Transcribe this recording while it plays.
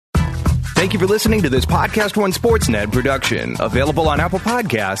Thank you for listening to this Podcast One Sportsnet production, available on Apple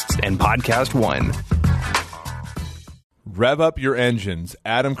Podcasts and Podcast One. Rev up your engines.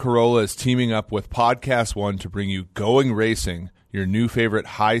 Adam Carolla is teaming up with Podcast One to bring you Going Racing, your new favorite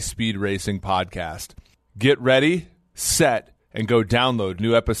high-speed racing podcast. Get ready, set, and go download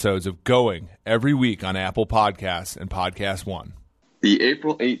new episodes of Going every week on Apple Podcasts and Podcast One. The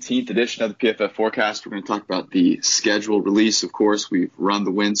April 18th edition of the PFF Forecast, we're going to talk about the schedule release. Of course, we've run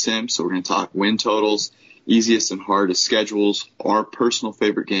the win sim, so we're going to talk win totals, easiest and hardest schedules, our personal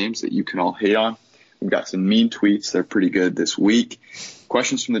favorite games that you can all hate on. We've got some mean tweets. They're pretty good this week.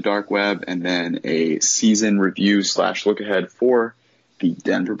 Questions from the dark web, and then a season review / look ahead for the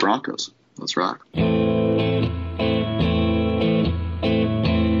Denver Broncos. Let's rock.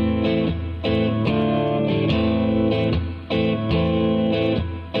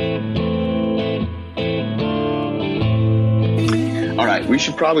 All right, we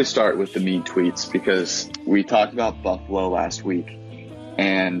should probably start with the mean tweets because we talked about Buffalo last week,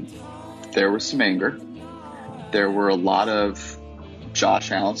 and there was some anger. There were a lot of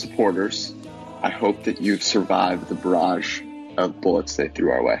Josh Allen supporters. I hope that you've survived the barrage of bullets they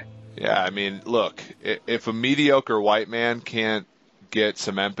threw our way. Yeah, I mean, look, if a mediocre white man can't get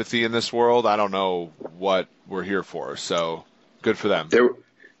some empathy in this world, I don't know what we're here for. So good for them.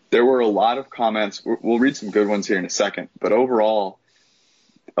 There were a lot of comments. We'll read some good ones here in a second. But overall,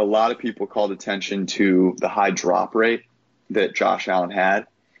 a lot of people called attention to the high drop rate that Josh Allen had.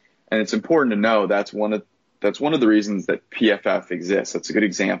 And it's important to know that's one of the reasons that PFF exists. That's a good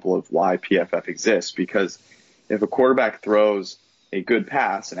example of why PFF exists, because if a quarterback throws a good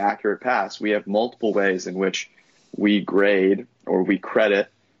pass, an accurate pass, we have multiple ways in which we grade or we credit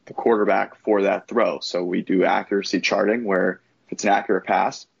the quarterback for that throw. So we do accuracy charting, where if it's an accurate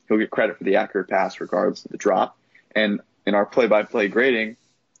pass, he'll get credit for the accurate pass regardless of the drop. And in our play-by-play grading,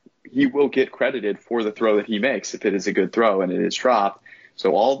 he will get credited for the throw that he makes if it is a good throw and it is dropped.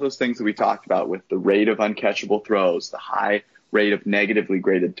 So all of those things that we talked about with the rate of uncatchable throws, the high rate of negatively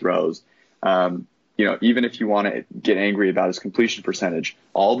graded throws, even if you want to get angry about his completion percentage,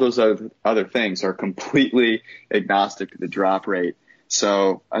 all those other things are completely agnostic to the drop rate.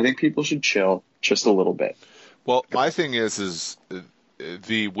 So I think people should chill just a little bit. Well, my thing is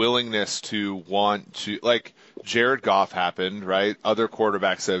the willingness to want to, like Jared Goff happened, right? Other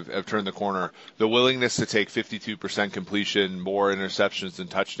quarterbacks have turned the corner. The willingness to take 52% completion, more interceptions than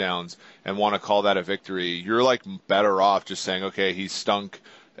touchdowns, and want to call that a victory. You're like better off just saying, okay, he stunk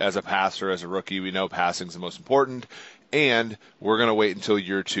as a passer, as a rookie. We know passing's the most important, and we're going to wait until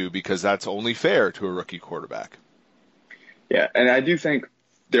year 2 because that's only fair to a rookie quarterback. Yeah, and I do think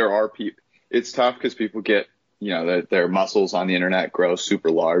there are people. It's tough because people get, their muscles on the internet grow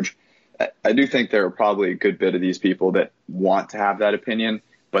super large. I do think there are probably a good bit of these people that want to have that opinion,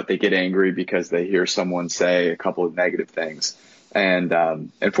 but they get angry because they hear someone say a couple of negative things. And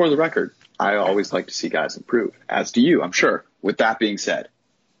for the record, I always like to see guys improve, as do you, I'm sure. With that being said,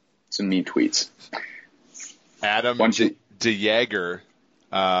 some mean tweets. Adam DeJager,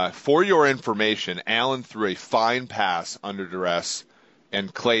 for your information, Allen threw a fine pass under duress,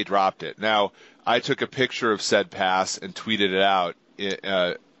 and Clay dropped it. Now, I took a picture of said pass and tweeted it out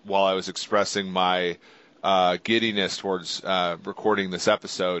while I was expressing my giddiness towards recording this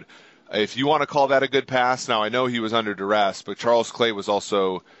episode. If you want to call that a good pass, now I know he was under duress, but Charles Clay was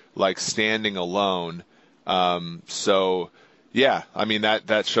also like standing alone. So, yeah, I mean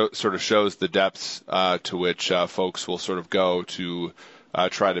that sort of shows the depths to which folks will sort of go to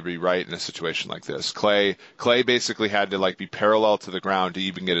try to be right in a situation like this. Clay basically had to be parallel to the ground to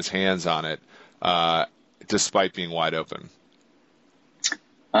even get his hands on it, despite being wide open.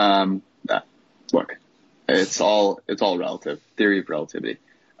 Look, it's all relative. Theory of relativity.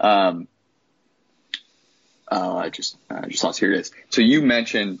 I just lost. Here it is. So you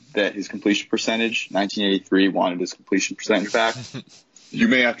mentioned that his completion percentage, 1983, wanted his completion percentage back. You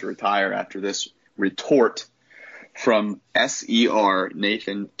may have to retire after this retort from SER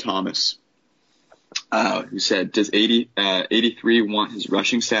Nathan Thomas, who said, does 83 want his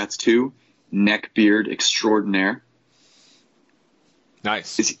rushing stats too? Neckbeard extraordinaire.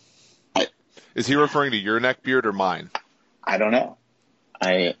 Nice. Is he referring to your neckbeard or mine? I don't know.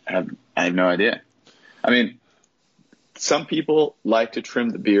 I have no idea. I mean, some people like to trim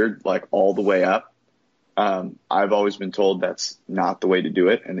the beard all the way up. I've always been told that's not the way to do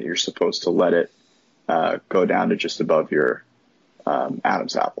it, and that you're supposed to let it go down to just above your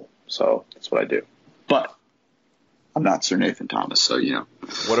Adam's apple. So that's what I do. But I'm not Sir Nathan Thomas, so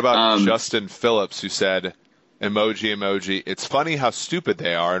What about Justin Phillips, who said, emoji, it's funny how stupid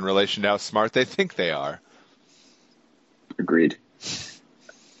they are in relation to how smart they think they are. Agreed.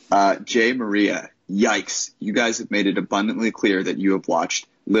 Jay Maria, yikes. You guys have made it abundantly clear that you have watched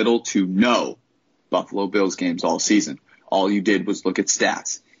little to no Buffalo Bills games all season. All you did was look at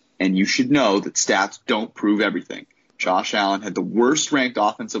stats. And you should know that stats don't prove everything. Josh Allen had the worst ranked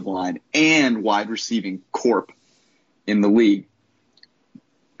offensive line and wide receiving corp in the league.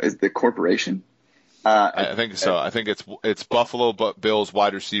 Is the corporation? I think so. I think it's Buffalo Bills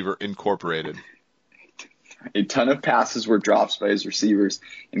Wide Receiver Incorporated. A ton of passes were drops by his receivers,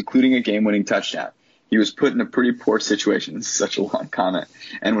 including a game-winning touchdown. He was put in a pretty poor situation. This is such a long comment.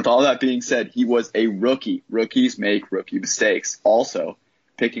 And with all that being said, he was a rookie. Rookies make rookie mistakes. Also,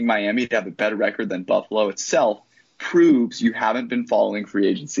 picking Miami to have a better record than Buffalo itself proves you haven't been following free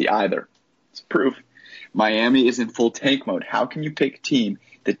agency either. It's proof. Miami is in full tank mode. How can you pick a team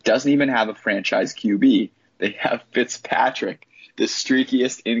that doesn't even have a franchise QB? They have Fitzpatrick, the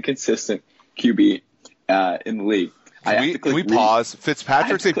streakiest, inconsistent QB in the league. Can we pause?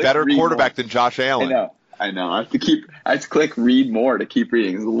 Fitzpatrick's a better quarterback than Josh Allen. I know. I have to click read more to keep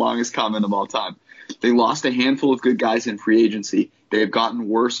reading. It's the longest comment of all time. They lost a handful of good guys in free agency. They have gotten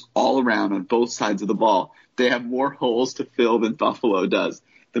worse all around on both sides of the ball. They have more holes to fill than Buffalo does.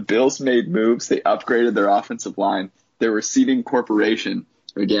 The Bills made moves. They upgraded their offensive line. Their receiving corporation,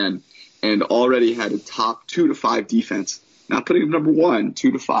 again, and already had a top 2 to 5 defense. Not putting them number 1,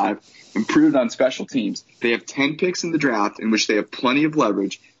 2 to 5. Improved on special teams. They have 10 picks in the draft in which they have plenty of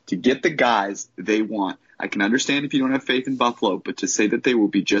leverage to get the guys they want. I can understand if you don't have faith in Buffalo, but to say that they will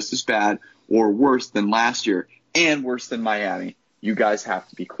be just as bad or worse than last year and worse than Miami, you guys have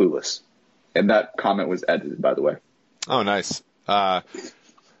to be clueless. And that comment was edited, by the way. Oh, nice.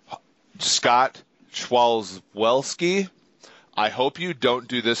 Scott Schwalzwelski, I hope you don't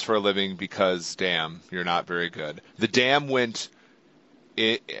do this for a living because, damn, you're not very good. The damn went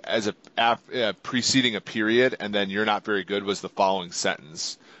as preceding a period, and then you're not very good was the following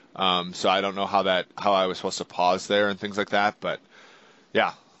sentence. So I don't know how I was supposed to pause there and things like that, but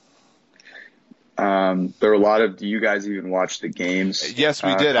yeah. There were a lot of. Do you guys even watch the games? Yes,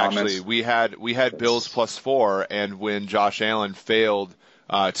 we did comments? actually. We had Bills +4, and when Josh Allen failed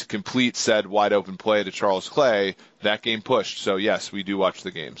to complete said wide open play to Charles Clay, that game pushed. So yes, we do watch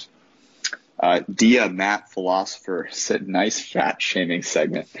the games. Dia Matt Philosopher said, "Nice fat shaming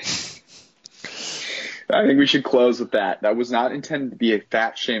segment." I think we should close with that. That was not intended to be a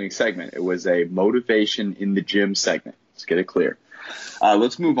fat shaming segment. It was a motivation in the gym segment. Let's get it clear.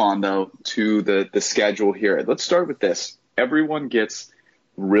 Let's move on, though, to the schedule here. Let's start with this. Everyone gets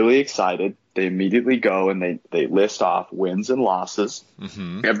really excited. They immediately go and they list off wins and losses.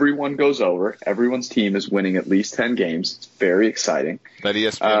 Mm-hmm. Everyone goes over. Everyone's team is winning at least 10 games. It's very exciting. That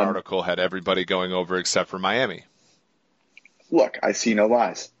ESPN article had everybody going over except for Miami. Look, I see no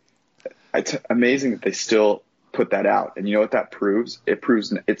lies. It's amazing that they still put that out. And you know what that proves? It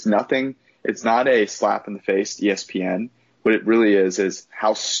proves it's nothing. It's not a slap in the face to ESPN. What it really is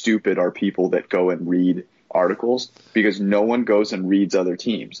how stupid are people that go and read articles, because no one goes and reads other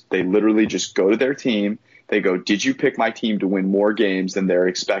teams. They literally just go to their team. They go, did you pick my team to win more games than they're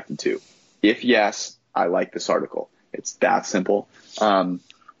expected to? If yes, I like this article. It's that simple.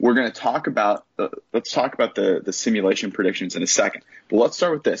 We're going to talk about let's talk about the simulation predictions in a second. But let's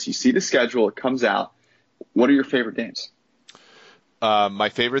start with this. You see the schedule. It comes out. What are your favorite games? My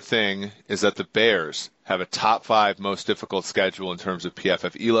favorite thing is that the Bears have a top 5 most difficult schedule in terms of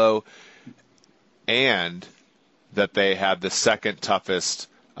PFF ELO, and that they have the second toughest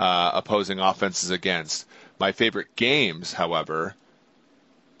opposing offenses against. My favorite games, however,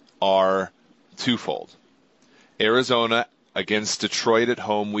 are twofold. Arizona against Detroit at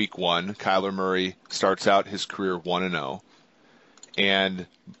home week 1. Kyler Murray starts out his career 1-0. And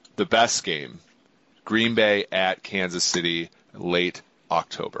the best game, Green Bay at Kansas City, late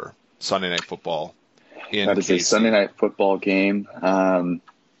October. Sunday Night Football. That is a Sunday Night Football game.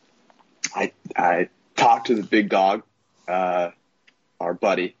 I talked to the big dog, our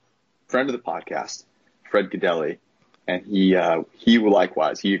buddy, friend of the podcast, Fred Godelli, and he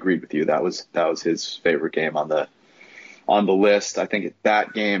likewise, he agreed with you. That was his favorite game on the list. I think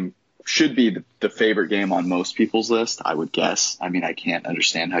that game should be the favorite game on most people's list, I would guess. I mean, I can't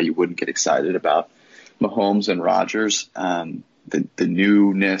understand how you wouldn't get excited about Mahomes and Rodgers. The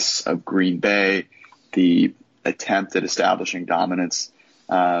newness of Green Bay, the attempt at establishing dominance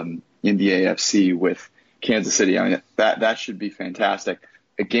in the AFC with Kansas City. I mean, that should be fantastic.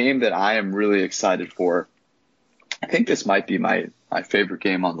 A game that I am really excited for, I think this might be my favorite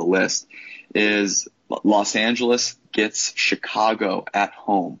game on the list, is Los Angeles gets Chicago at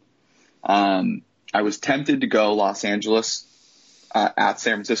home. I was tempted to go Los Angeles at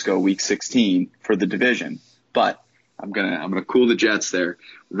San Francisco week 16 for the division, but I'm gonna cool the jets there.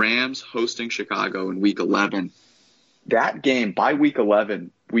 Rams hosting Chicago in Week 11. That game by Week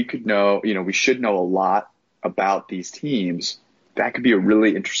 11, we should know a lot about these teams. That could be a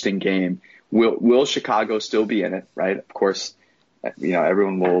really interesting game. Will Chicago still be in it? Right? Of course,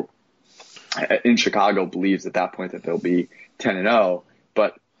 everyone in Chicago believes at that point that they'll be 10-0.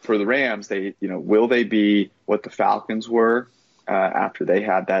 But for the Rams, will they be what the Falcons were after they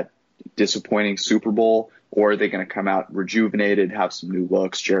had that disappointing Super Bowl, or are they going to come out rejuvenated, have some new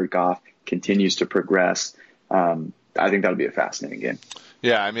looks? Jared Goff continues to progress. I think that'll be a fascinating game.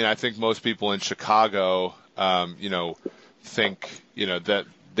 Yeah, I mean, I think most people in Chicago, think, that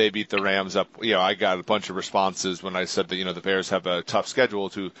they beat the Rams up. I got a bunch of responses when I said that, the Bears have a tough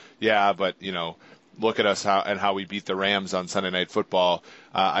schedule but, look at us how we beat the Rams on Sunday Night Football.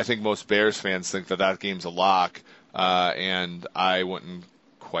 I think most Bears fans think that game's a lock, and I wouldn't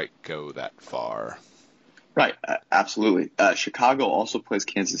quite go that far. Right, absolutely. Chicago also plays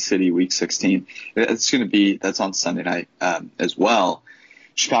Kansas City Week 16. That's on Sunday night as well.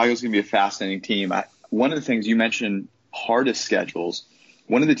 Chicago's going to be a fascinating team. One of the things you mentioned, hardest schedules.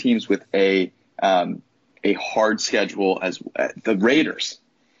 One of the teams with a hard schedule as the Raiders.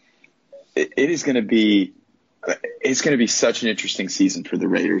 It's going to be such an interesting season for the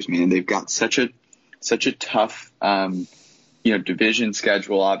Raiders, man. They've got such a tough division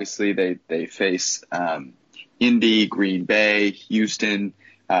schedule. Obviously, they face Indy, Green Bay, Houston,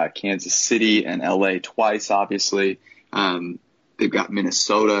 Kansas City, and LA twice. Obviously, they've got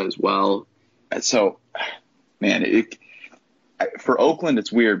Minnesota as well. So, man, for Oakland,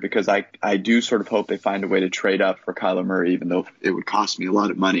 it's weird because I do sort of hope they find a way to trade up for Kyler Murray, even though it would cost me a lot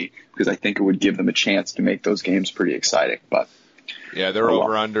of money, because I think it would give them a chance to make those games pretty exciting. But yeah, their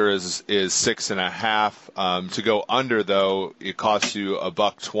over-under is 6.5. To go under, though, it costs you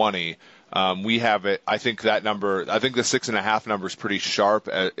 $1.20. We have it. I think that number. I think the 6.5 number is pretty sharp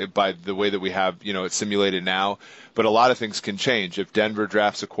by the way that we have it simulated now. But a lot of things can change. If Denver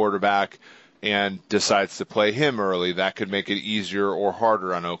drafts a quarterback and decides to play him early, that could make it easier or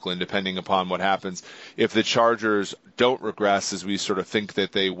harder on Oakland, depending upon what happens. If the Chargers don't regress, as we sort of think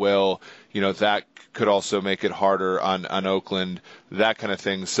that they will, that could also make it harder on Oakland, that kind of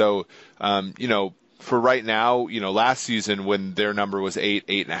thing. So, for right now, last season when their number was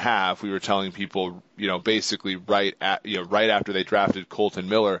 8.5, we were telling people, basically right after they drafted Colton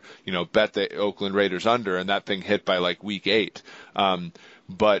Miller, bet the Oakland Raiders under, and that thing hit by like week 8.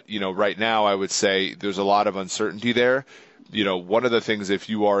 But, right now I would say there's a lot of uncertainty there. One of the things, if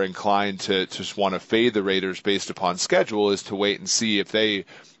you are inclined to just want to fade the Raiders based upon schedule, is to wait and see if they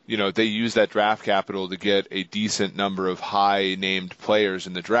use that draft capital to get a decent number of high named players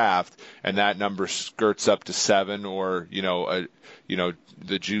in the draft, and that number skirts up to 7, or,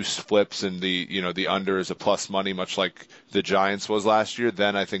 the juice flips and the under is a plus money, much like the Giants was last year,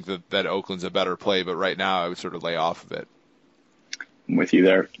 then I think that Oakland's a better play. But right now I would sort of lay off of it. I'm with you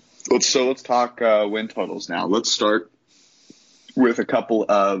there. Let's talk win totals now. Let's start with a couple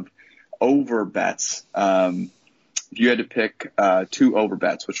of over bets. If you had to pick 2 over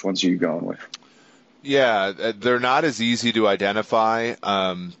bets, which ones are you going with? Yeah, they're not as easy to identify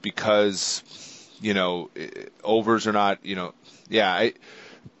because, overs are not, the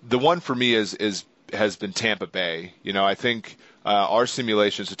one for me has been Tampa Bay. I think our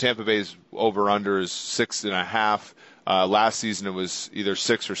simulation, so Tampa Bay's over-under is 6.5. Last season it was either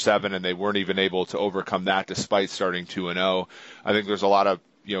 6 or 7, and they weren't even able to overcome that despite starting 2-0. I think there's a lot of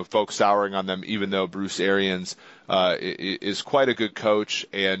folks souring on them, even though Bruce Arians is quite a good coach,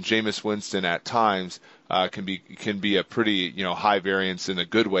 and Jameis Winston at times can be a pretty high variance in a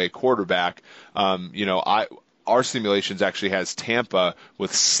good way quarterback. Our simulations actually has Tampa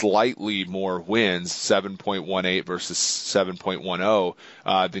with slightly more wins, 7.18 versus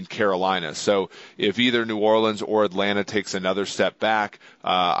 7.10, than Carolina. So if either New Orleans or Atlanta takes another step back,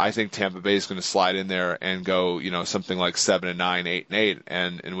 I think Tampa Bay is going to slide in there and go, something like 7-9, 8-8,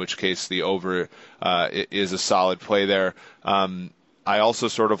 and in which case the over is a solid play there. I also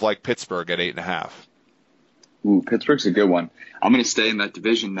sort of like Pittsburgh at 8.5. Ooh, Pittsburgh's a good one. I'm going to stay in that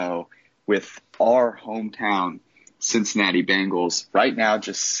division though, with our hometown Cincinnati Bengals. Right now,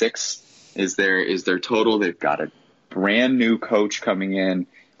 just 6 is their total. They've got a brand new coach coming in,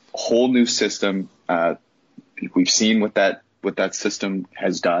 a whole new system. We've seen what that system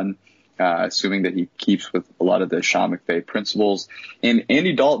has done, assuming that he keeps with a lot of the Sean McVay principles. And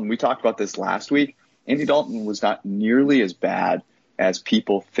Andy Dalton, we talked about this last week. Andy Dalton was not nearly as bad as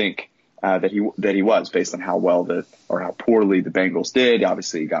people think that he was, based on how well how poorly the Bengals did.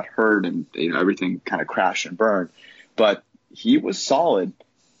 Obviously, he got hurt, and everything kind of crashed and burned. But he was solid,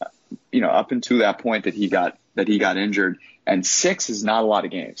 up until that point that he got that he got injured, and 6 is not a lot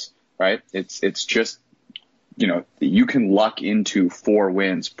of games, right? It's just, you can luck into 4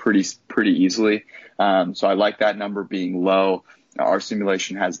 wins pretty easily. So I like that number being low. Our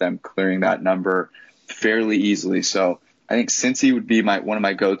simulation has them clearing that number fairly easily. So I think Cincy would be one of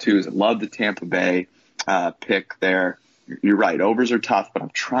my go-tos. I love the Tampa Bay pick there. You're right. Overs are tough, but I'm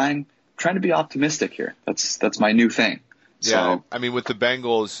trying to be optimistic here. That's my new thing. Yeah, So, I mean, with the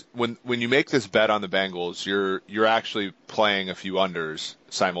Bengals, when you make this bet on the Bengals, you're actually playing a few unders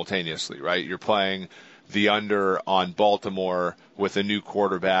simultaneously, right? You're playing the under on Baltimore with a new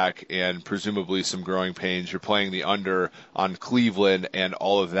quarterback and presumably some growing pains. You're playing the under on Cleveland and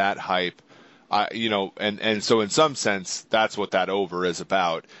all of that hype. And so in some sense, that's what that over is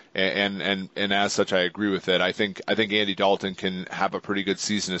about. And as such, I agree with it. I think Andy Dalton can have a pretty good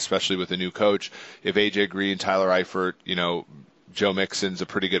season, especially with a new coach. If AJ Green, Tyler Eifert, Joe Mixon's a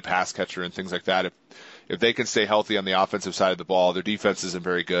pretty good pass catcher and things like that. If they can stay healthy on the offensive side of the ball, their defense isn't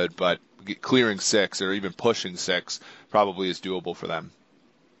very good, but clearing 6 or even pushing 6 probably is doable for them.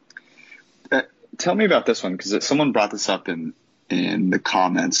 Tell me about this one, because someone brought this up in the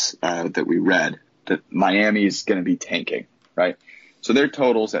comments that we read, that Miami's going to be tanking, right? So their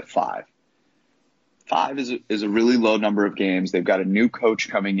total's at 5. 5 is a really low number of games. They've got a new coach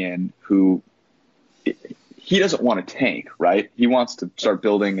coming in who he doesn't want to tank, right? He wants to start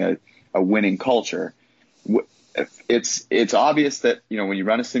building a winning culture. It's obvious that, when you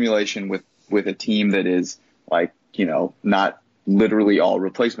run a simulation with a team that is not literally all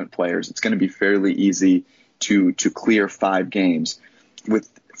replacement players, it's going to be fairly easy to clear 5 games. With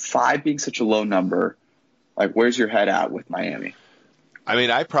 5 being such a low number, where's your head at with Miami? I mean,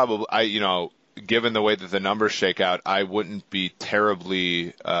 given the way that the numbers shake out, I wouldn't be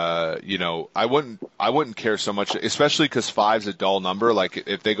terribly, I wouldn't care so much, especially because 5's a dull number. Like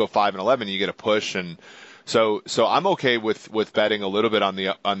if they go 5-11, you get a push, and so I'm okay with betting a little bit on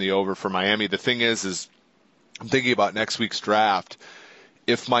the over for Miami. The thing is I'm thinking about next week's draft.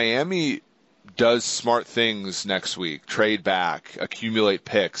 If Miami does smart things next week, trade back, accumulate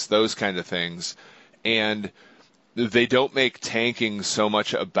picks, those kind of things, and they don't make tanking so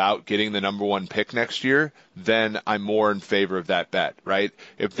much about getting the number 1 pick next year, then I'm more in favor of that bet, right?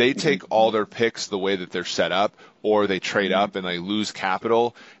 If they take all their picks the way that they're set up, or they trade up and they lose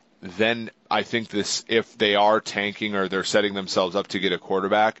capital, then I think if they are tanking or they're setting themselves up to get a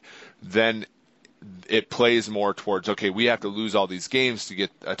quarterback, then it plays more towards, okay, we have to lose all these games to get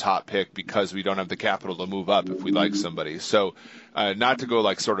a top pick because we don't have the capital to move up if we like somebody. So not to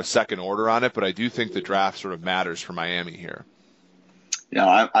go sort of second order on it, but I do think the draft sort of matters for Miami here.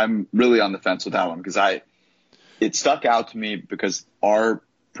 Yeah, I'm really on the fence with that one, because it stuck out to me because our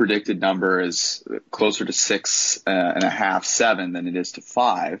predicted number is closer to 6.5, 7 than it is to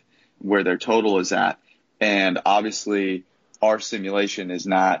 5, where their total is at. And obviously our simulation is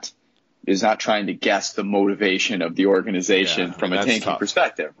not trying to guess the motivation of the organization from a tanking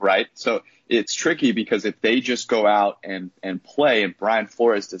perspective, right? So it's tricky, because if they just go out and play, and Brian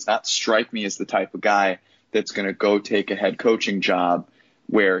Flores does not strike me as the type of guy that's going to go take a head coaching job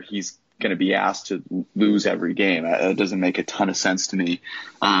where he's going to be asked to lose every game. It doesn't make a ton of sense to me.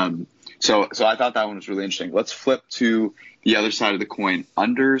 So I thought that one was really interesting. Let's flip to the other side of the coin.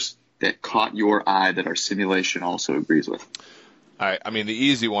 Unders that caught your eye that our simulation also agrees with. All right. I mean, the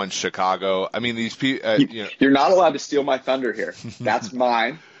easy one's Chicago. I mean, these people. You're not allowed to steal my thunder here. That's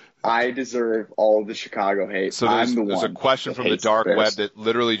mine. I deserve all of the Chicago hate. So there's a question from the dark web that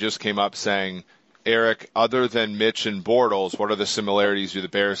literally just came up saying, Eric, other than Mitch and Bortles, what are the similarities do the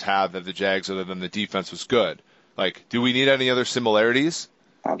Bears have that the Jags, other than the defense, was good? Do we need any other similarities?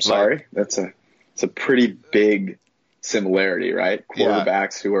 I'm sorry. It's a pretty big similarity, right?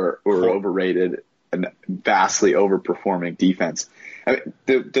 Quarterbacks who are overrated and vastly overperforming defense. I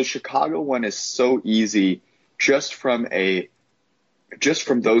mean, the Chicago one is so easy just from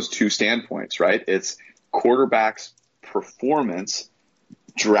those two standpoints, right? It's quarterback's performance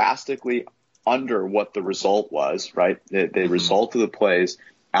drastically under what the result was, right? The result of the plays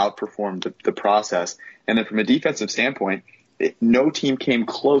outperformed the process. And then from a defensive standpoint, no team came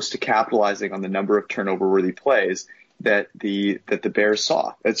close to capitalizing on the number of turnover-worthy plays that the Bears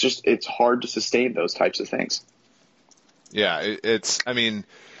saw. It's hard to sustain those types of things. Yeah,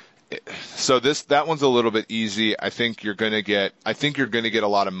 so that one's a little bit easy. I think you're going to get a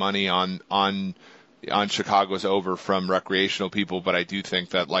lot of money on Chicago's over from recreational people, but I do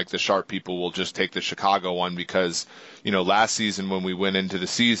think that the sharp people will just take the Chicago one because, last season when we went into the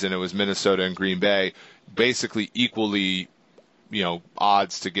season, it was Minnesota and Green Bay basically equally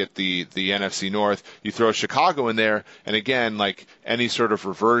odds to get the NFC North. You throw Chicago in there, and again, like any sort of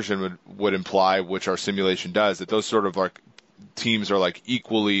reversion would imply, which our simulation does, that those sort of like teams are like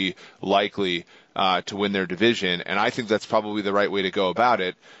equally likely to win their division, and I think that's probably the right way to go about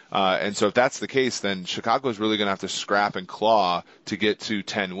it. And so if that's the case, then Chicago is really going to have to scrap and claw to get to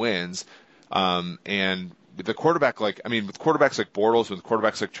 10 wins. And with the quarterback, with quarterbacks like Bortles, with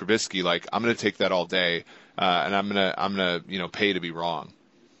quarterbacks like Trubisky, like I'm going to take that all day, and I'm gonna pay to be wrong.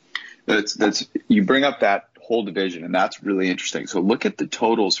 That's you bring up that whole division, and that's really interesting. So look at the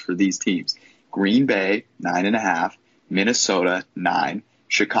totals for these teams: Green Bay 9.5, Minnesota 9,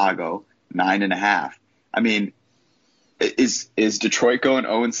 Chicago 9.5. I mean, is Detroit going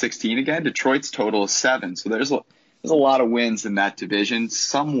 0-16 again? Detroit's total is 7, so there's a lot of wins in that division.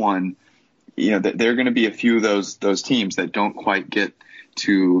 Someone, there are going to be a few of those teams that don't quite get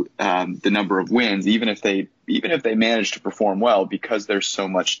to the number of wins, even if they manage to perform well, because there's so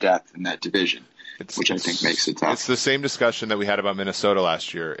much depth in that division, which I think makes it tough. It's the same discussion that we had about Minnesota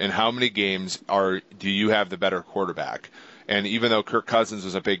last year. In how many games do you have the better quarterback? And even though Kirk Cousins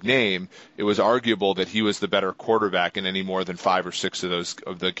was a big name, it was arguable that he was the better quarterback in any more than 5 or 6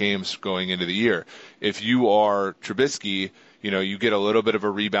 of the games going into the year. If you are Trubisky, you get a little bit of a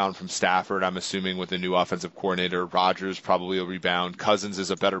rebound from Stafford, I'm assuming, with the new offensive coordinator. Rodgers probably a rebound. Cousins is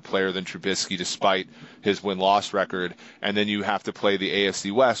a better player than Trubisky despite his win-loss record. And then you have to play the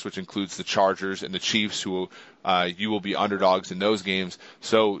AFC West, which includes the Chargers and the Chiefs, who you will be underdogs in those games.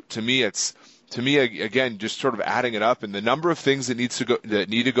 So to me, again, just sort of adding it up, and the number of things that need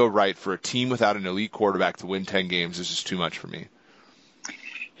to go right for a team without an elite quarterback to win 10 games is just too much for me.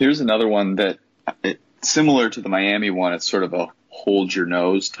 Here's another one that similar to the Miami one. It's sort of a hold your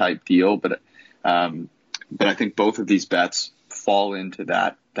nose type deal, but I think both of these bets fall into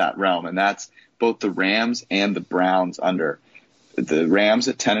that realm, and that's both the Rams and the Browns under. The Rams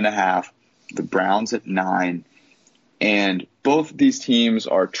at 10.5, the Browns at 9. And both of these teams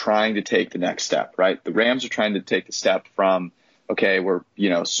are trying to take the next step, right? The Rams are trying to take the step from, okay, we're,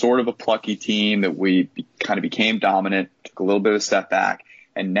 sort of a plucky team that we kind of became dominant, took a little bit of a step back,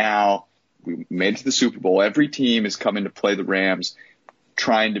 and now we made it to the Super Bowl. Every team is coming to play the Rams,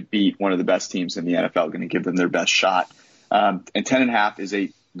 trying to beat one of the best teams in the NFL, going to give them their best shot. And 10.5 is a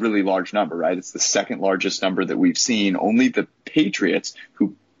really large number, right? It's the second largest number that we've seen. Only the Patriots,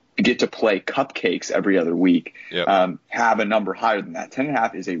 who get to play cupcakes every other week, have a number higher than that.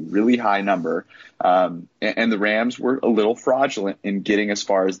 10.5 is a really high number. And the Rams were a little fraudulent in getting as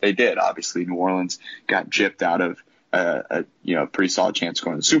far as they did. Obviously, New Orleans got gypped out of a pretty solid chance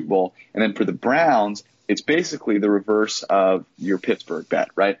going to the Super Bowl. And then for the Browns, it's basically the reverse of your Pittsburgh bet,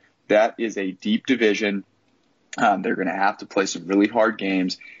 right? That is a deep division. They're going to have to play some really hard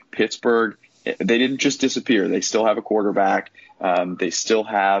games. Pittsburgh, they didn't just disappear. They still have a quarterback. They still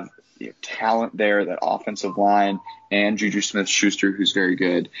have talent there, that offensive line, and Juju Smith-Schuster, who's very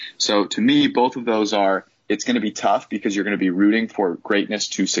good. So to me, both of those it's going to be tough because you're going to be rooting for greatness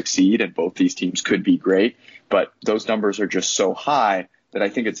to succeed, and both these teams could be great. But those numbers are just so high that I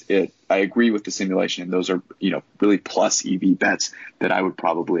think I agree with the simulation, and those are really plus EV bets that I would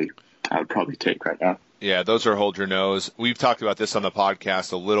probably take right now. Yeah, those are hold your nose. We've talked about this on the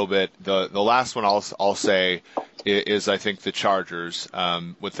podcast a little bit. The last one I'll say is I think the Chargers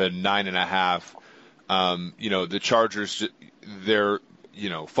with a 9.5. The Chargers, they're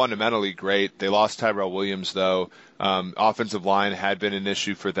fundamentally great. They lost Tyrell Williams though. Offensive line had been an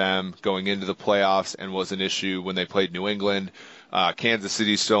issue for them going into the playoffs and was an issue when they played New England. Kansas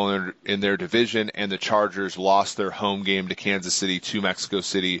City's still in their division, and the Chargers lost their home game to Kansas City to Mexico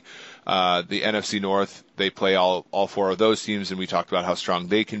City. The NFC North, they play all 4 of those teams, and we talked about how strong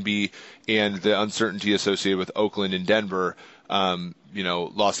they can be and the uncertainty associated with Oakland and Denver.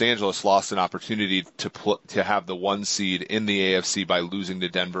 Los Angeles lost an opportunity to have the 1 seed in the AFC by losing to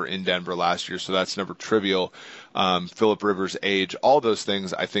Denver in Denver last year, so that's never trivial. Phillip Rivers' age, all those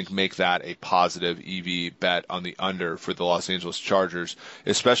things I think make that a positive EV bet on the under for the Los Angeles Chargers,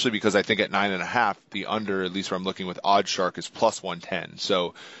 especially because I think at 9.5, the under, at least where I'm looking with OddsShark, is plus 110.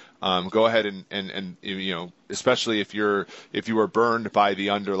 So go ahead and especially if you were burned by the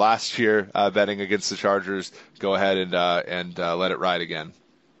under last year betting against the Chargers, go ahead and let it ride again.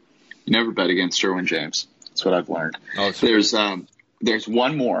 You never bet against Derwin James. That's what I've learned. Oh, there's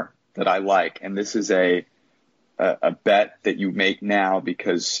one more that I like, and this is a bet that you make now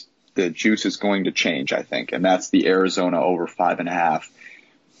because the juice is going to change, I think, and that's the Arizona over 5.5.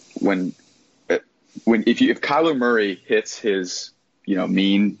 If Kyler Murray hits his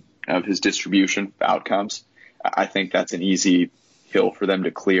mean of his distribution outcomes, I think that's an easy hill for them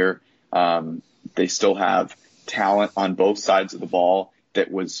to clear. They still have talent on both sides of the ball that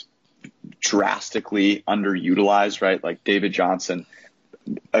was drastically underutilized, right? Like David Johnson,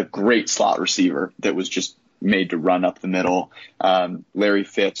 a great slot receiver that was just made to run up the middle. Larry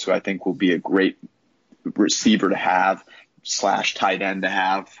Fitz, who I think will be a great receiver to have / tight end to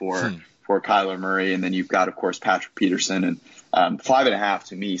have for Kyler Murray. And then you've got, of course, Patrick Peterson, and 5.5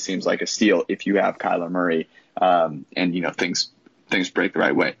 to me seems like a steal if you have Kyler Murray. And things break the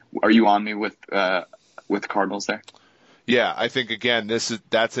right way. Are you on me with the Cardinals there? Yeah, I think again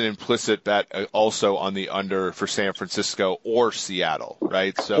that's an implicit bet also on the under for San Francisco or Seattle,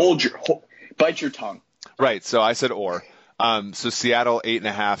 right? So bite your tongue. Right. So I said or. So Seattle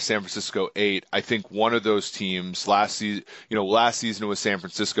 8.5, San Francisco 8. I think one of those teams last season it was San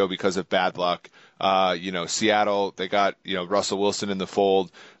Francisco because of bad luck. Seattle, they got, Russell Wilson in the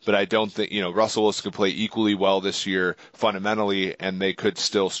fold, but I don't think, Russell Wilson could play equally well this year fundamentally, and they could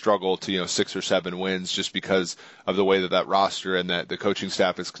still struggle to, 6 or 7 wins just because of the way that roster and that the coaching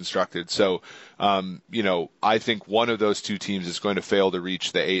staff is constructed. So, I think one of those two teams is going to fail to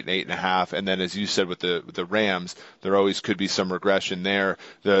reach the 8 and 8.5. And then, as you said, with the Rams, there always could be some regression there.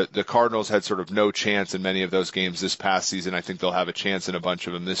 The Cardinals had sort of no chance in many of those games this past season. I think they'll have a chance in a bunch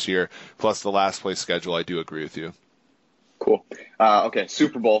of them this year. Plus the last place schedule, I do agree with you. Cool. Okay,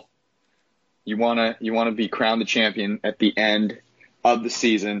 Super Bowl. You wanna be crowned the champion at the end of the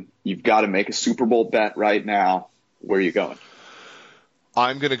season. You've got to make a Super Bowl bet right now. Where are you going?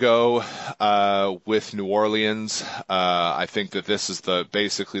 I'm going to go with New Orleans. I think that this is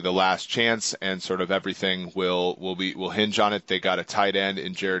basically the last chance, and sort of everything will hinge on it. They got a tight end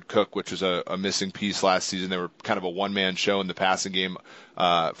in Jared Cook, which was a missing piece last season. They were kind of a one-man show in the passing game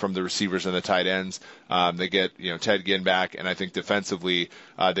from the receivers and the tight ends. They get Ted Ginn back, and I think defensively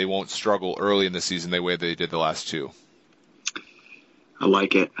they won't struggle early in the season the way they did the last two. I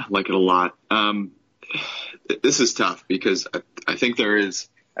like it. I like it a lot. This is tough because I think there is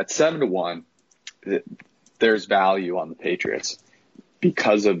at 7-1, there's value on the Patriots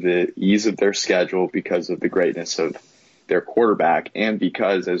because of the ease of their schedule, because of the greatness of their quarterback, and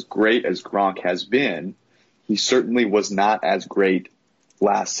because as great as Gronk has been, he certainly was not as great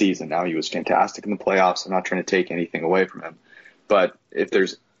last season. Now, he was fantastic in the playoffs. I'm not trying to take anything away from him. But if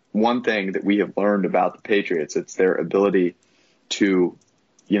there's one thing that we have learned about the Patriots, it's their ability to,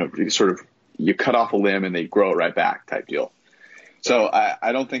 you cut off a limb and they grow it right back type deal. So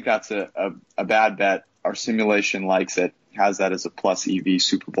I don't think that's a bad bet. Our simulation likes it, has that as a plus EV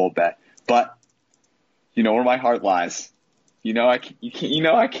Super Bowl bet. But you know where my heart lies. I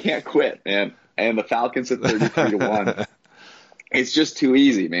can't quit, man. And the Falcons at 33-1. It's just too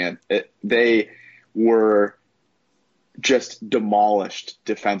easy, man. They were just demolished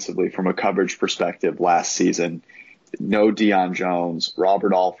defensively from a coverage perspective last season. No Deion Jones,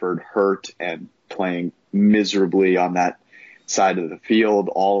 Robert Alford hurt and playing miserably on that side of the field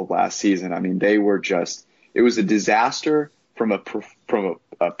all of last season. I mean, they were it was a disaster from a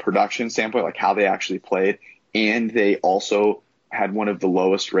production standpoint, like how they actually played. And they also had one of the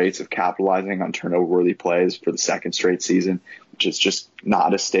lowest rates of capitalizing on turnover-worthy plays for the second straight season, which is just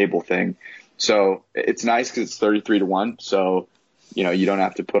not a stable thing. So it's nice because it's 33-1. So, you don't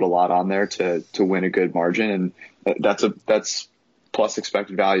have to put a lot on there to win a good margin. And that's plus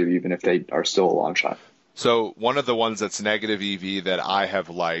expected value, even if they are still a long shot. So one of the ones that's negative EV that I have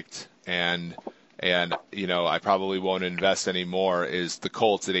liked and I probably won't invest anymore is the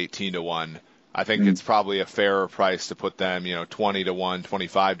Colts at 18-1. I think it's probably a fairer price to put them, 20-1,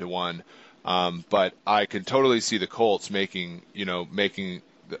 25-1. But I can totally see the Colts making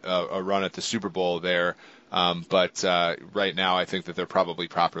a run at the Super Bowl there. But right now I think that they're probably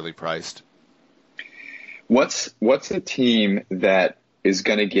properly priced. What's a team that is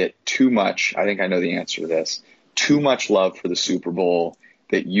going to get too much? I think I know the answer to this. Too much love for the Super Bowl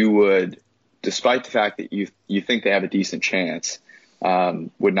that you would, despite the fact that you think they have a decent chance,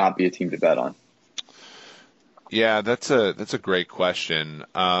 would not be a team to bet on. Yeah, that's a great question.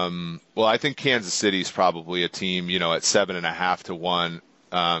 Well, I think Kansas City is probably a team, at 7.5-1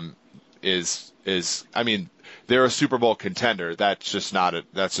 is. I mean, they're a Super Bowl contender. That's just not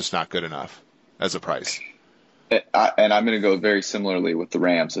good enough as a price. And I'm going to go very similarly with the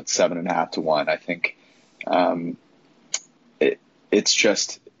Rams at 7.5-1. I think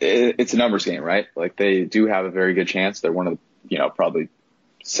it's a numbers game, right? Like they do have a very good chance. They're one of the, probably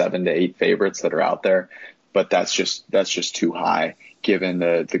 7 to 8 favorites that are out there, but that's just too high given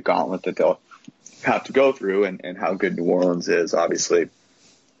the gauntlet that they'll have to go through and how good New Orleans is, obviously,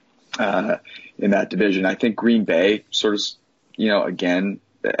 in that division. I think Green Bay sort of, again,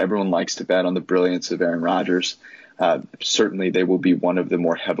 everyone likes to bet on the brilliance of Aaron Rodgers. Certainly they will be one of the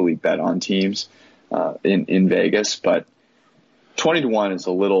more heavily bet on teams. in Vegas, but 20-1 is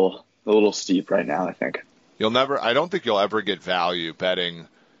a little steep right now, I think. I don't think you'll ever get value betting,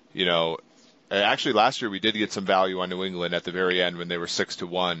 actually last year we did get some value on New England at the very end when they were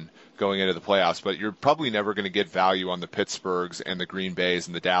 6-1 going into the playoffs, but you're probably never going to get value on the Pittsburghs and the Green Bays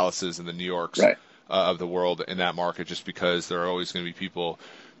and the Dallases and the New Yorks of the world in that market, just because there are always going to be people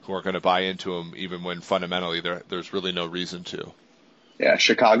who are going to buy into them even when fundamentally there's really no reason to. Yeah,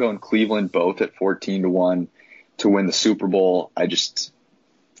 Chicago and Cleveland both at 14-1 to win the Super Bowl. I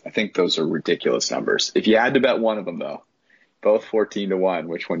think those are ridiculous numbers. If you had to bet one of them, though, both 14-1,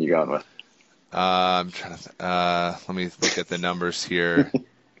 which one you going with? I'm trying to. Let me look at the numbers here.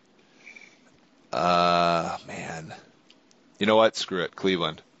 Man, you know what? Screw it,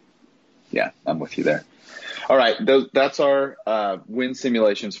 Cleveland. Yeah, I'm with you there. All right, that's our win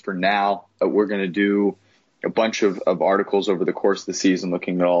simulations for now. We're going to do a bunch of articles over the course of the season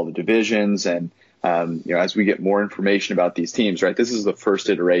looking at all the divisions and, as we get more information about these teams, right? This is the first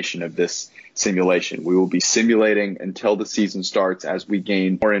iteration of this simulation. We will be simulating until the season starts as we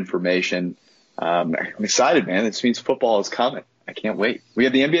gain more information. I'm excited, man. This means football is coming. I can't wait. We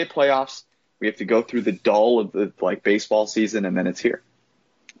have the NBA playoffs. We have to go through the dull of the baseball season, and then it's here.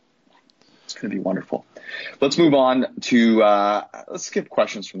 It's going to be wonderful. Let's move on to let's skip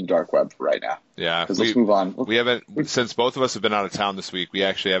questions from the dark web for right now. Yeah, let's move on. We haven't, since both of us have been out of town this week, we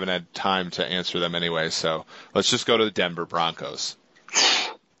actually haven't had time to answer them anyway. So let's just go to the Denver Broncos.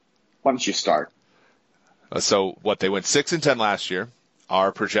 Why don't you start? So they went 6-10 last year.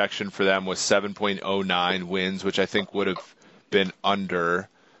 Our projection for them was 7.09 wins, which I think would have been under.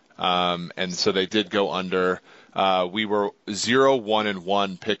 And so they did go under. We were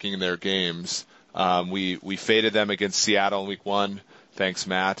 0-1-1 picking their games. We faded them against Seattle in week 1. Thanks,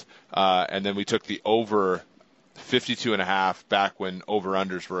 Matt. And then we took the over 52.5 back when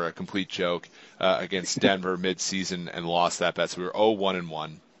over-unders were a complete joke against Denver mid-season and lost that bet. So we were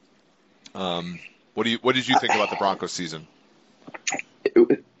 0-1-1. What did you think about the Broncos season?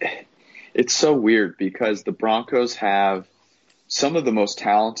 It's so weird because the Broncos have some of the most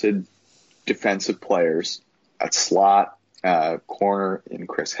talented defensive players at slot, corner in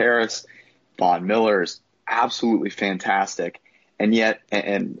Chris Harris. Von Miller is absolutely fantastic. And yet,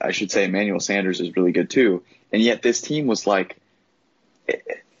 and I should say Emmanuel Sanders is really good too. And yet this team was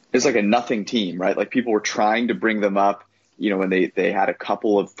it's like a nothing team, right? Like people were trying to bring them up, when they had a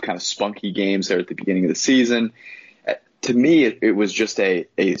couple of kind of spunky games there at the beginning of the season. To me, it was just a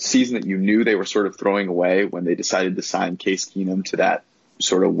season that you knew they were sort of throwing away when they decided to sign Case Keenum to that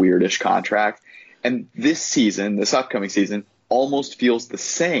sort of weirdish contract. And this upcoming season, almost feels the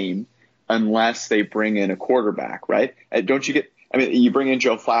same unless they bring in a quarterback, right? You bring in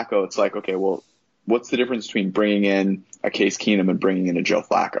Joe Flacco, it's like, okay, well, what's the difference between bringing in a Case Keenum and bringing in a Joe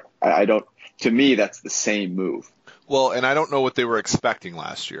Flacco? To me, that's the same move. Well, and I don't know what they were expecting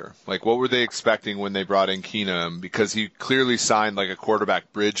last year. Like, what were they expecting when they brought in Keenum? Because he clearly signed like a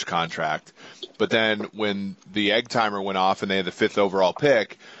quarterback bridge contract. But then when the egg timer went off and they had the 5th overall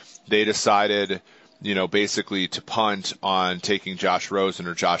pick, they decided, basically to punt on taking Josh Rosen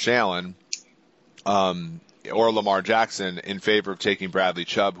or Josh Allen, or Lamar Jackson in favor of taking Bradley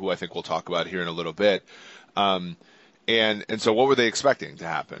Chubb, who I think we'll talk about here in a little bit. And so what were they expecting to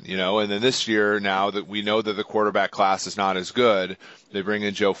happen, And then this year, now that we know that the quarterback class is not as good, they bring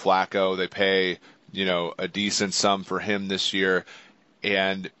in Joe Flacco. They pay, a decent sum for him this year.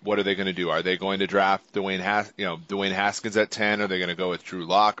 And what are they going to do? Are they going to draft Dwayne Haskins at 10? Are they going to go with Drew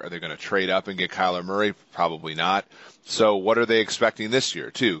Lock? Are they going to trade up and get Kyler Murray? Probably not. So what are they expecting this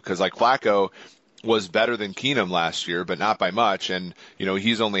year, too? Because Flacco was better than Keenum last year, but not by much. And,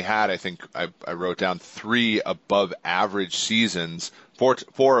 he's only had, I think I wrote down 3 above average seasons,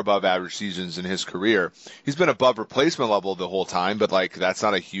 four above average seasons in his career. He's been above replacement level the whole time, but that's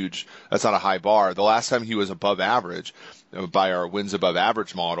not a high bar. The last time he was above average by our wins above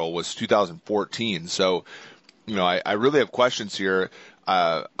average model was 2014. So, I really have questions here.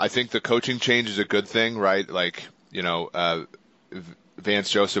 I think the coaching change is a good thing, right?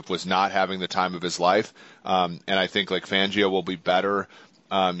 Vance Joseph was not having the time of his life. And I think Fangio will be better,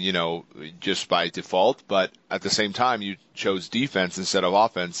 just by default. But at the same time, you chose defense instead of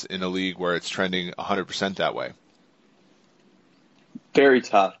offense in a league where it's trending 100% that way. Very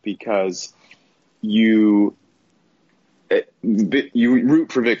tough because you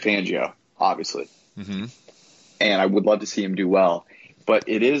root for Vic Fangio, obviously. Mm-hmm. And I would love to see him do well. But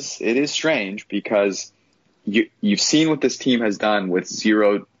it is strange because you've seen what this team has done with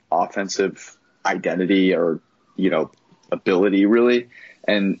zero offensive identity or, ability really.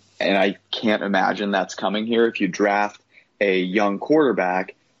 And I can't imagine that's coming here. If you draft a young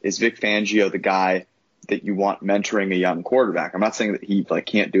quarterback, is Vic Fangio the guy that you want mentoring a young quarterback? I'm not saying that he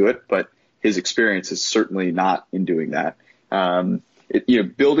can't do it, but his experience is certainly not in doing that.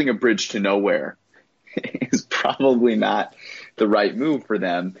 Building a bridge to nowhere is probably not the right move for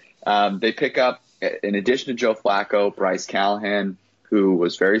them. They pick up, in addition to Joe Flacco, Bryce Callahan, who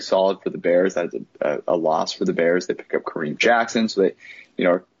was very solid for the Bears. That's a loss for the Bears. They pick up Kareem Jackson, so they,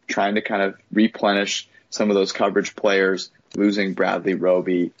 are trying to kind of replenish some of those coverage players, losing Bradley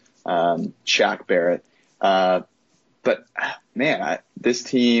Roby, Shaq Barrett. But man, this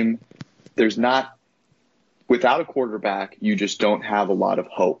team, without a quarterback, you just don't have a lot of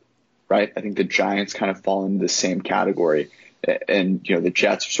hope, right? I think the Giants kind of fall into the same category. And, the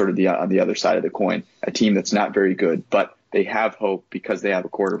Jets are sort of on the other side of the coin, a team that's not very good, but they have hope because they have a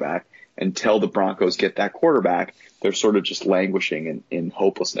quarterback. Until the Broncos get that quarterback, they're sort of just languishing in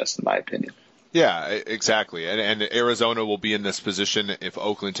hopelessness, in my opinion. Yeah, exactly. And Arizona will be in this position. If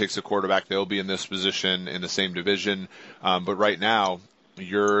Oakland takes a quarterback, they'll be in this position in the same division. But right now,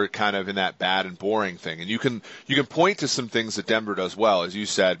 you're kind of in that bad and boring thing. And you can point to some things that Denver does well. As you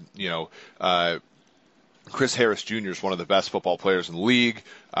said, Chris Harris Jr. is one of the best football players in the league.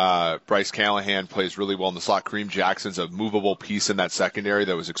 Bryce Callahan plays really well in the slot. Kareem Jackson's a movable piece in that secondary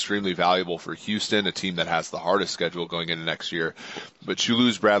that was extremely valuable for Houston, a team that has the hardest schedule going into next year. But you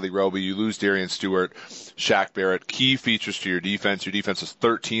lose Bradley Roby, you lose Darian Stewart, Shaq Barrett, key features to your defense. Your defense was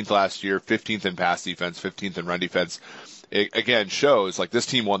 13th last year, 15th in pass defense, 15th in run defense. It, again, shows like this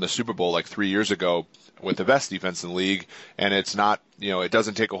team won the Super Bowl 3 years ago with the best defense in the league, and it's not, it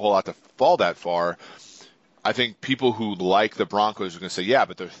doesn't take a whole lot to fall that far. I think people who like the Broncos are going to say, yeah,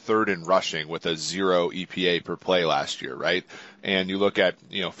 but they're third in rushing with a 0 EPA per play last year, right? And you look at,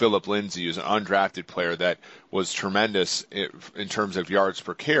 Phillip Lindsay, who's an undrafted player that was tremendous in terms of yards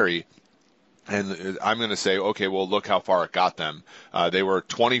per carry. And I'm going to say, okay, well, look how far it got them. They were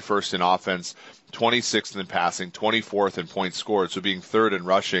 21st in offense, 26th in passing, 24th in points scored. So being third in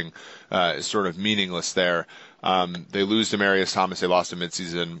rushing is sort of meaningless there. They lose Demaryius Thomas. They lost him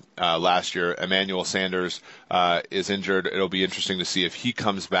midseason last year. Emmanuel Sanders is injured. It'll be interesting to see if he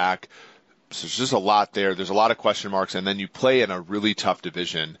comes back. So there's just a lot there. There's a lot of question marks. And then you play in a really tough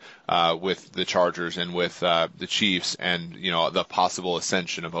division with the Chargers and with the Chiefs and, the possible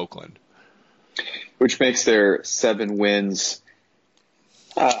ascension of Oakland. Which makes their 7 wins,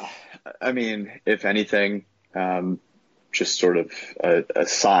 if anything, just sort of a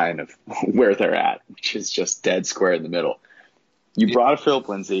sign of where they're at, which is just dead square in the middle. You brought up Phillip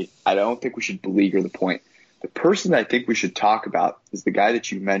Lindsay. I don't think we should beleaguer the point. The person that I think we should talk about is the guy that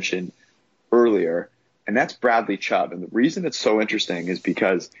you mentioned earlier, and that's Bradley Chubb. And the reason it's so interesting is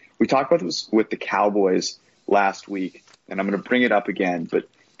because we talked about this with the Cowboys last week, and I'm going to bring it up again, but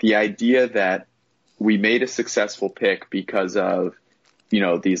the idea that we made a successful pick because of,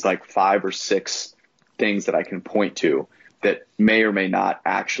 these 5 or 6 things that I can point to that may or may not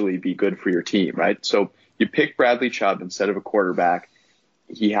actually be good for your team, right? So you pick Bradley Chubb instead of a quarterback.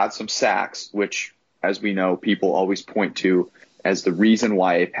 He had some sacks, which, as we know, people always point to as the reason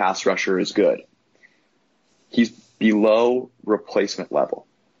why a pass rusher is good. He's below replacement level.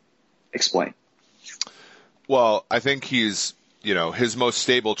 Explain. Well, I think he's, his most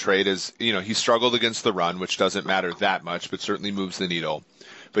stable trait is, he struggled against the run, which doesn't matter that much, but certainly moves the needle.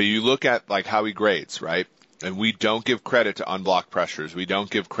 But you look at how he grades, right? And we don't give credit to unblocked pressures. We don't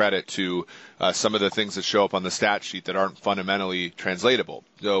give credit to some of the things that show up on the stat sheet that aren't fundamentally translatable.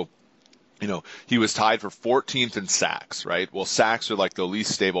 So, he was tied for 14th in sacks, right? Well, sacks are the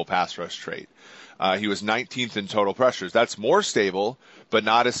least stable pass rush trait. He was 19th in total pressures. That's more stable, but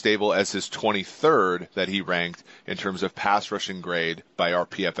not as stable as his 23rd that he ranked in terms of pass rushing grade by our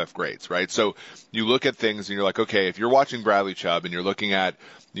PFF grades, right? So you look at things and you're like, okay, if you're watching Bradley Chubb and you're looking at,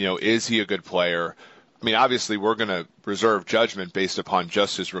 is he a good player? Obviously we're going to reserve judgment based upon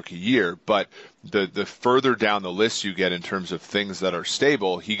just his rookie year, but the further down the list you get in terms of things that are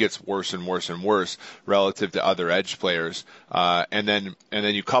stable, he gets worse and worse and worse relative to other edge players. And then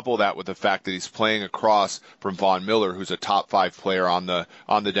you couple that with the fact that he's playing across from Von Miller, who's a top 5 player on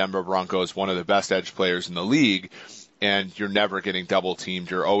the Denver Broncos, one of the best edge players in the league. And you're never getting double teamed.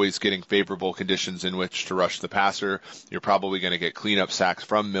 You're always getting favorable conditions in which to rush the passer. You're probably going to get cleanup sacks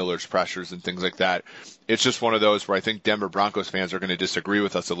from Miller's pressures and things like that. It's just one of those where I think Denver Broncos fans are going to disagree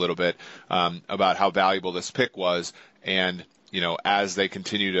with us a little bit about how valuable this pick was. And, as they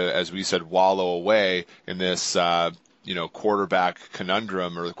continue to, as we said, wallow away in this, quarterback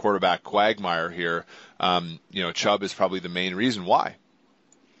conundrum or the quarterback quagmire here, Chubb is probably the main reason why.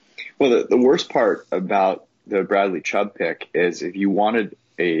 Well, the worst part about the Bradley Chubb pick is if you wanted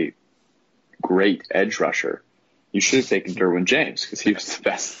a great edge rusher, you should have taken Derwin James because he was the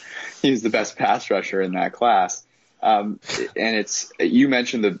best. He was the best pass rusher in that class. And you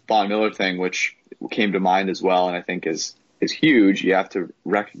mentioned the Von Miller thing, which came to mind as well, and I think is huge. You have to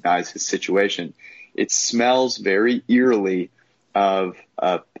recognize his situation. It smells very eerily of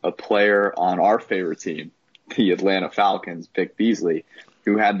a player on our favorite team, the Atlanta Falcons, Vic Beasley,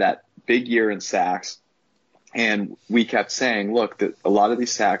 who had that big year in sacks. And we kept saying, look, that a lot of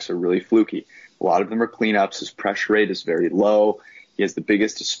these sacks are really fluky. A lot of them are cleanups. His pressure rate is very low. He has the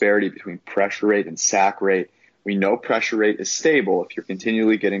biggest disparity between pressure rate and sack rate. We know pressure rate is stable if you're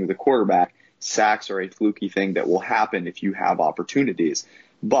continually getting to the quarterback. Sacks are a fluky thing that will happen if you have opportunities.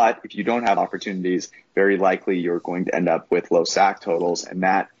 But if you don't have opportunities, very likely you're going to end up with low sack totals. And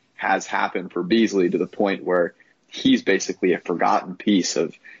that has happened for Beasley to the point where he's basically a forgotten piece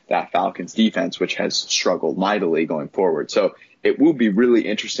of that Falcons defense, which has struggled mightily going forward. So it will be really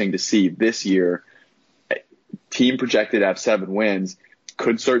interesting to see this year. Team projected to have 7 wins,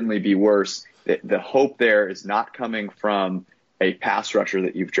 could certainly be worse. The hope there is not coming from a pass rusher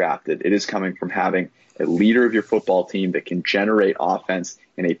that you've drafted. It is coming from having a leader of your football team that can generate offense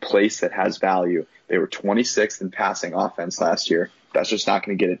in a place that has value. They were 26th in passing offense last year. That's just not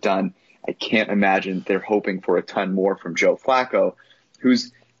going to get it done. I can't imagine they're hoping for a ton more from Joe Flacco,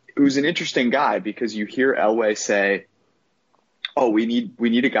 who's an interesting guy because you hear Elway say, "Oh, we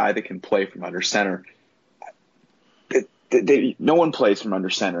need a guy that can play from under center." No one plays from under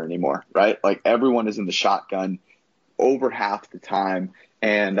center anymore, right? Like everyone is in the shotgun over half the time.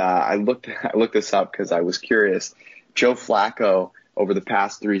 And I looked this up because I was curious. Joe Flacco over the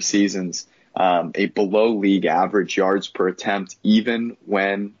past 3 seasons, a below league average yards per attempt, even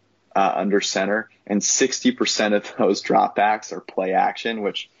when under center, and 60% of those dropbacks are play action,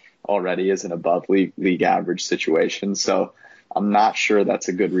 which already is an above league average situation. So I'm not sure that's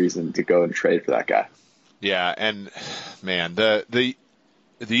a good reason to go and trade for that guy. Yeah, and man, the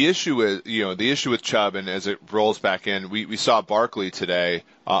issue is, the issue with Chubb, and as it rolls back in, we saw Barkley today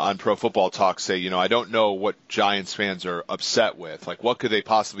on Pro Football Talk say, I don't know what Giants fans are upset with. Like, what could they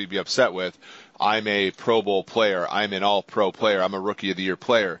possibly be upset with? I'm a Pro Bowl player. I'm an All-Pro player. I'm a Rookie of the Year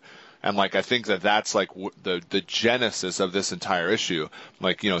player. And I think that's the genesis of this entire issue.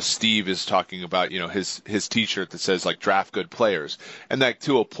 Steve is talking about, his T-shirt that says draft good players, and that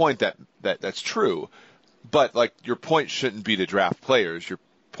to a point that's true. But your point shouldn't be to draft players. Your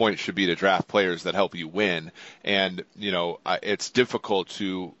point should be to draft players that help you win. And it's difficult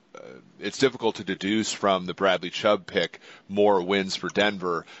to deduce from the Bradley Chubb pick more wins for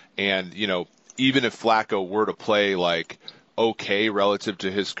Denver. And even if Flacco were to play okay relative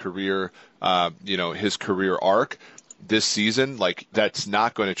to his career, his career arc this season, that's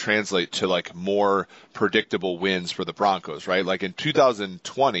not going to translate to more predictable wins for the Broncos, right? In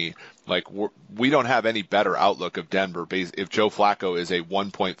 2020, we don't have any better outlook of Denver if Joe Flacco is a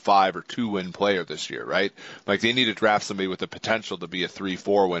 1.5 or 2 win player this year, right? They need to draft somebody with the potential to be a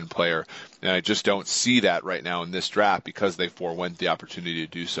 3-4 win player, and I just don't see that right now in this draft because they forewent the opportunity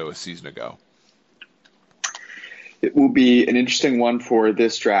to do so a season ago. It will be an interesting one for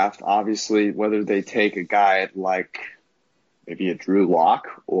this draft, obviously, whether they take a guy like maybe a Drew Lock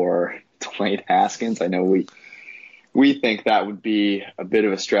or Dwayne Haskins. I know we think that would be a bit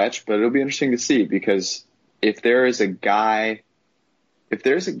of a stretch, but it'll be interesting to see because if there's a guy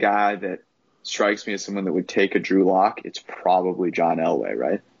that strikes me as someone that would take a Drew Lock, it's probably John Elway,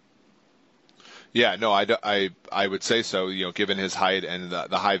 right? Yeah, no, I would say so, given his height and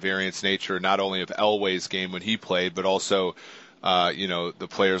the high variance nature, not only of Elway's game when he played, but also, the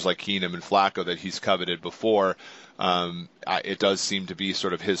players like Keenum and Flacco that he's coveted before. It does seem to be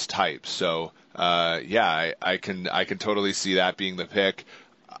sort of his type. So, I can totally see that being the pick.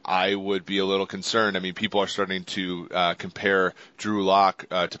 I would be a little concerned. I mean, people are starting to compare Drew Lock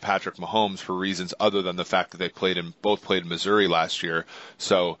to Patrick Mahomes for reasons other than the fact that they both played in Missouri last year.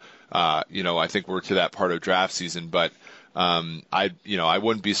 So, I think we're to that part of draft season, but I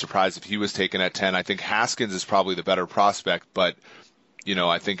wouldn't be surprised if he was taken at 10. I think Haskins is probably the better prospect, but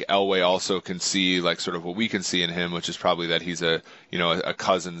I think Elway also can see sort of what we can see in him, which is probably that he's a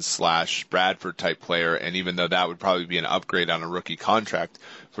Cousins / Bradford type player. And even though that would probably be an upgrade on a rookie contract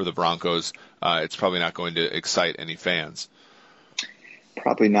for the Broncos, it's probably not going to excite any fans.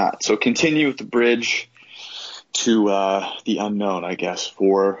 Probably not. So continue with the bridge to the unknown, I guess,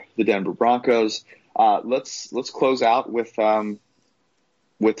 for the Denver Broncos. Let's close out with some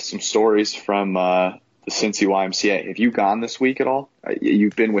stories from the Cincy YMCA. Have you gone this week at all?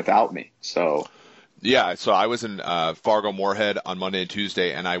 You've been without me, so Yeah, so I was in Fargo Moorhead on Monday and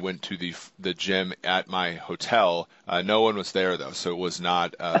Tuesday, and I went to the gym at my hotel. No one was there though, so it was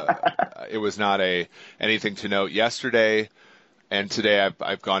not anything to note. Yesterday and today,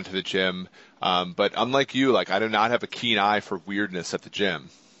 I've gone to the gym, but unlike you, like I do not have a keen eye for weirdness at the gym.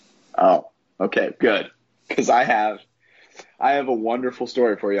 Oh, okay, good, because I have a wonderful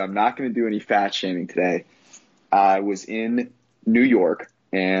story for you. I'm not going to do any fat shaming today. I was in New York.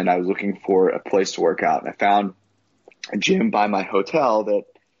 And I was looking for a place to work out, and I found a gym by my hotel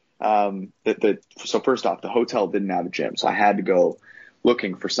so first off, the hotel didn't have a gym, so I had to go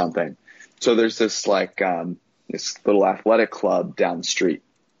looking for something. So there's this this little athletic club down the street,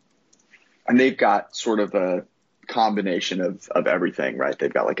 and they've got sort of a combination of everything, right?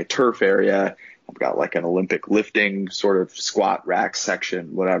 They've got like a turf area, I've got like an Olympic lifting sort of squat rack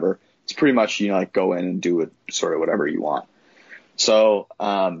section, whatever. It's pretty much, like go in and do it sort of whatever you want. So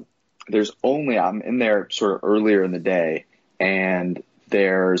I'm in there sort of earlier in the day, and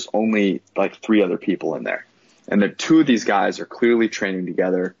there's only like 3 other people in there. And the 2 of these guys are clearly training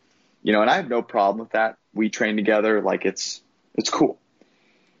together, and I have no problem with that. We train together, like it's cool.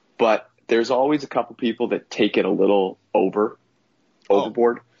 But there's always a couple people that take it a little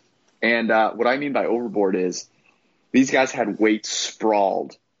overboard. And what I mean by overboard is these guys had weights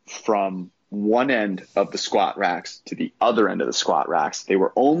sprawled from one end of the squat racks to the other end of the squat racks. They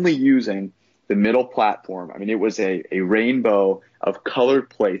were only using the middle platform. I mean, it was a rainbow of colored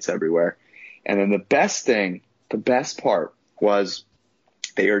plates everywhere. And then the best part was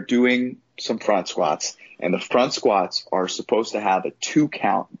they are doing some front squats, and the front squats are supposed to have a 2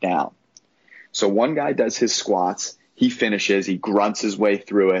 count down. So one guy does his squats, he finishes, he grunts his way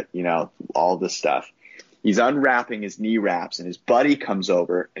through it, all this stuff. He's unwrapping his knee wraps, and his buddy comes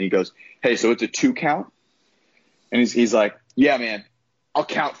over and he goes, "Hey, so it's a 2 count?" And he's like, "Yeah, man, I'll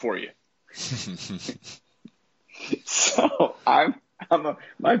count for you." So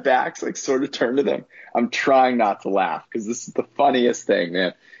my back's like sort of turned to them. I'm trying not to laugh because this is the funniest thing,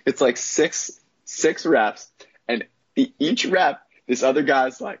 man. It's like six reps, and each rep, this other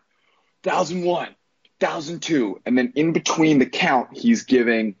guy's like 1,001, 1,002, and then in between the count, he's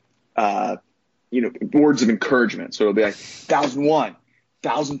giving words of encouragement. So it'll be like 1,001,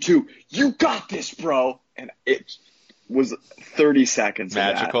 1,002. You got this, bro. And it was 30 seconds.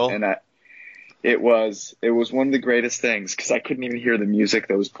 Magical. Of that. And it was one of the greatest things because I couldn't even hear the music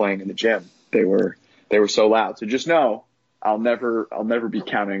that was playing in the gym. They were so loud. So just know I'll never be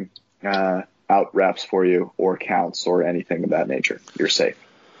counting out reps for you or counts or anything of that nature. You're safe.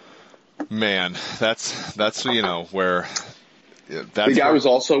 Man, that's where. The guy was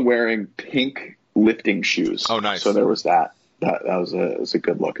also wearing pink lifting shoes. Oh, nice. So there was that. That was a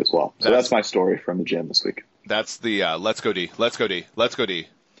good look as well. So that's my story from the gym this week. That's the let's go D, let's go D, let's go D.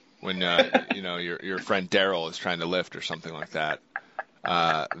 When your friend Daryl is trying to lift or something like that.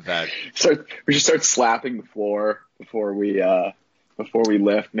 We should start slapping the floor before we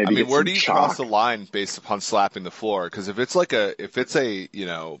lift. Maybe where do you cross the line based upon slapping the floor? Because if it's a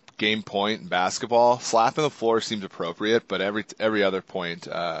game point in basketball, slapping the floor seems appropriate, but every other point,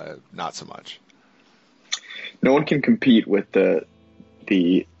 not so much. No one can compete with the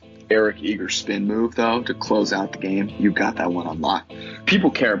Eric Eager spin move though to close out the game. You got that one on lock. People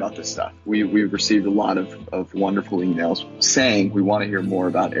care about this stuff. We've received a lot of wonderful emails saying we want to hear more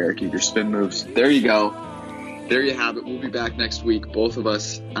about Eric Eager spin moves. There you go. There you have it. We'll be back next week, both of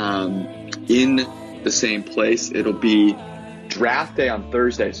us in the same place. It'll be draft day on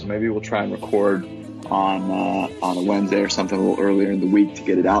Thursday, so maybe we'll try and record on a Wednesday or something a little earlier in the week to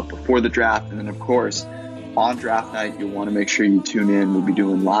get it out before the draft. And then, of course, on draft night, you'll want to make sure you tune in. We'll be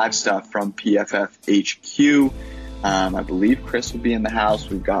doing live stuff from PFF HQ. I believe Chris will be in the house.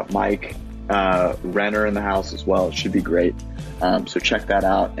 We've got Mike Renner in the house as well. It should be great. So check that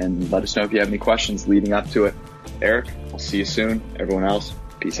out and let us know if you have any questions leading up to it. Eric, I'll see you soon. Everyone else,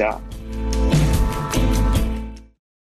 peace out.